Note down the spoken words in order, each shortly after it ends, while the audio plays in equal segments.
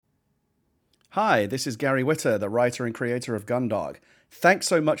Hi, this is Gary Witter, the writer and creator of Gundog. Thanks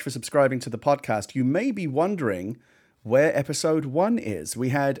so much for subscribing to the podcast. You may be wondering where episode 1 is.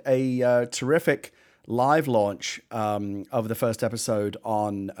 We had a terrific live launch of the first episode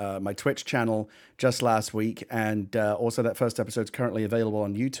on my Twitch channel just last week, and also that first episode is currently available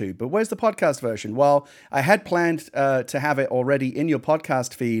on YouTube. But where's the podcast version? Well, I had planned to have it already in your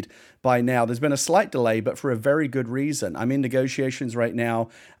podcast feed by now. There's been a slight delay, but for a very good reason. I'm in negotiations right now.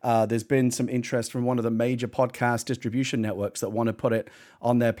 There's been some interest from one of the major podcast distribution networks that want to put it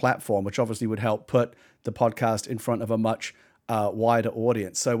on their platform, which obviously would help put the podcast in front of a much wider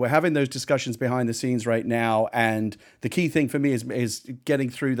audience. So we're having those discussions behind the scenes right now, and the key thing for me is getting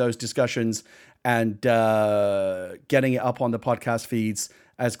through those discussions and getting it up on the podcast feeds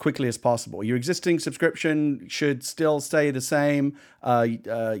as quickly as possible. Your existing subscription should still stay the same.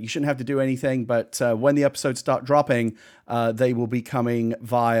 You shouldn't have to do anything, but when the episodes start dropping, they will be coming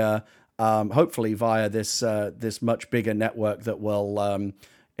via, hopefully via this much bigger network that will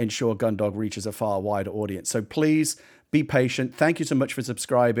ensure Gundog reaches a far wider audience. So please be patient. Thank you so much for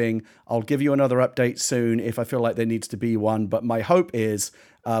subscribing. I'll give you another update soon if I feel like there needs to be one. But my hope is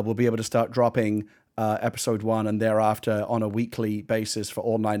we'll be able to start dropping episode 1 and thereafter on a weekly basis for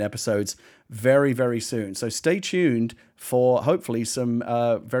all 9 episodes very, very soon. So stay tuned for hopefully some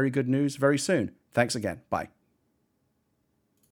very good news very soon. Thanks again. Bye.